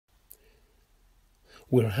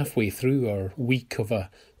We're halfway through our week of a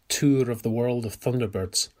tour of the world of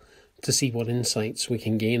Thunderbirds to see what insights we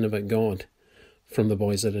can gain about God from the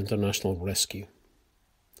boys at International Rescue.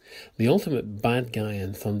 The ultimate bad guy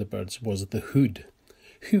in Thunderbirds was the Hood,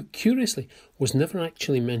 who, curiously, was never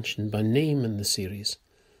actually mentioned by name in the series.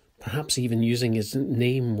 Perhaps even using his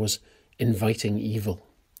name was inviting evil.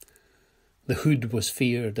 The Hood was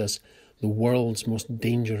feared as the world's most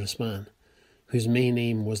dangerous man, whose main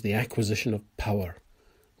aim was the acquisition of power,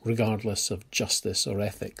 regardless of justice or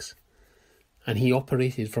ethics. And he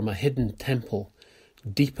operated from a hidden temple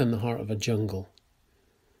deep in the heart of a jungle.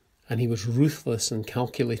 And he was ruthless and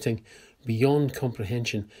calculating beyond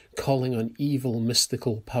comprehension, calling on evil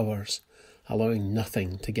mystical powers, allowing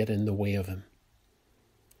nothing to get in the way of him.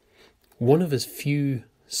 One of his few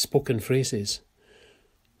spoken phrases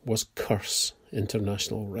was "Curse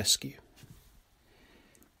International Rescue."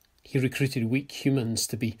 He recruited weak humans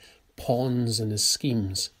to be pawns in his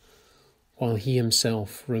schemes, while he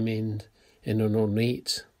himself remained in an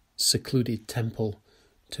ornate, secluded temple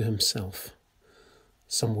to himself,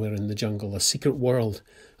 somewhere in the jungle, a secret world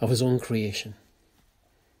of his own creation.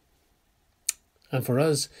 And for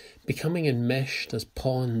us, becoming enmeshed as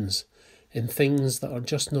pawns in things that are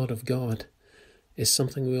just not of God is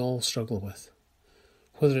something we all struggle with.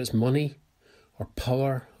 Whether it's money or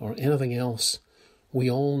power or anything else, we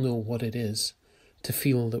all know what it is to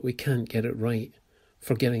feel that we can't get it right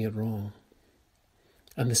for getting it wrong.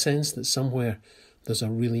 And the sense that somewhere there's a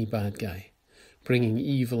really bad guy bringing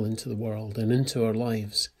evil into the world and into our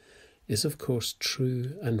lives is of course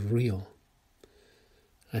true and real.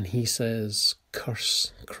 And he says,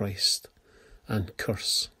 curse Christ and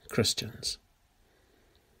curse Christians.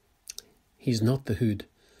 He's not the Hood,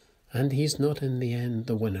 and he's not in the end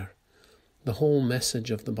the winner. The whole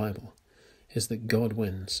message of the Bible is that God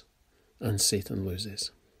wins and Satan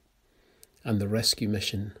loses. And the rescue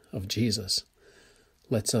mission of Jesus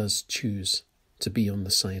lets us choose to be on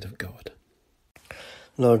the side of God.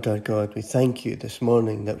 Lord our God, we thank you this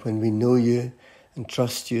morning that when we know you and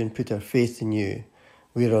trust you and put our faith in you,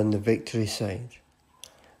 we're on the victory side.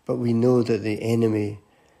 But we know that the enemy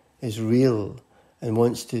is real and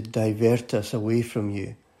wants to divert us away from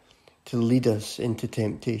you, to lead us into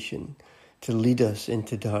temptation, to lead us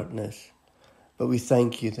into darkness. But we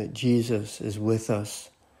thank you that Jesus is with us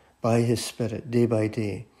by his Spirit day by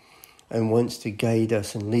day and wants to guide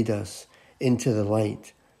us and lead us into the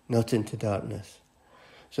light, not into darkness.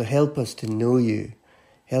 So help us to know you,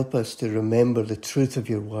 help us to remember the truth of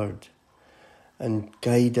your word, and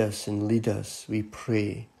guide us and lead us, we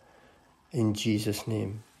pray, in Jesus'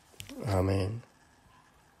 name. Amen.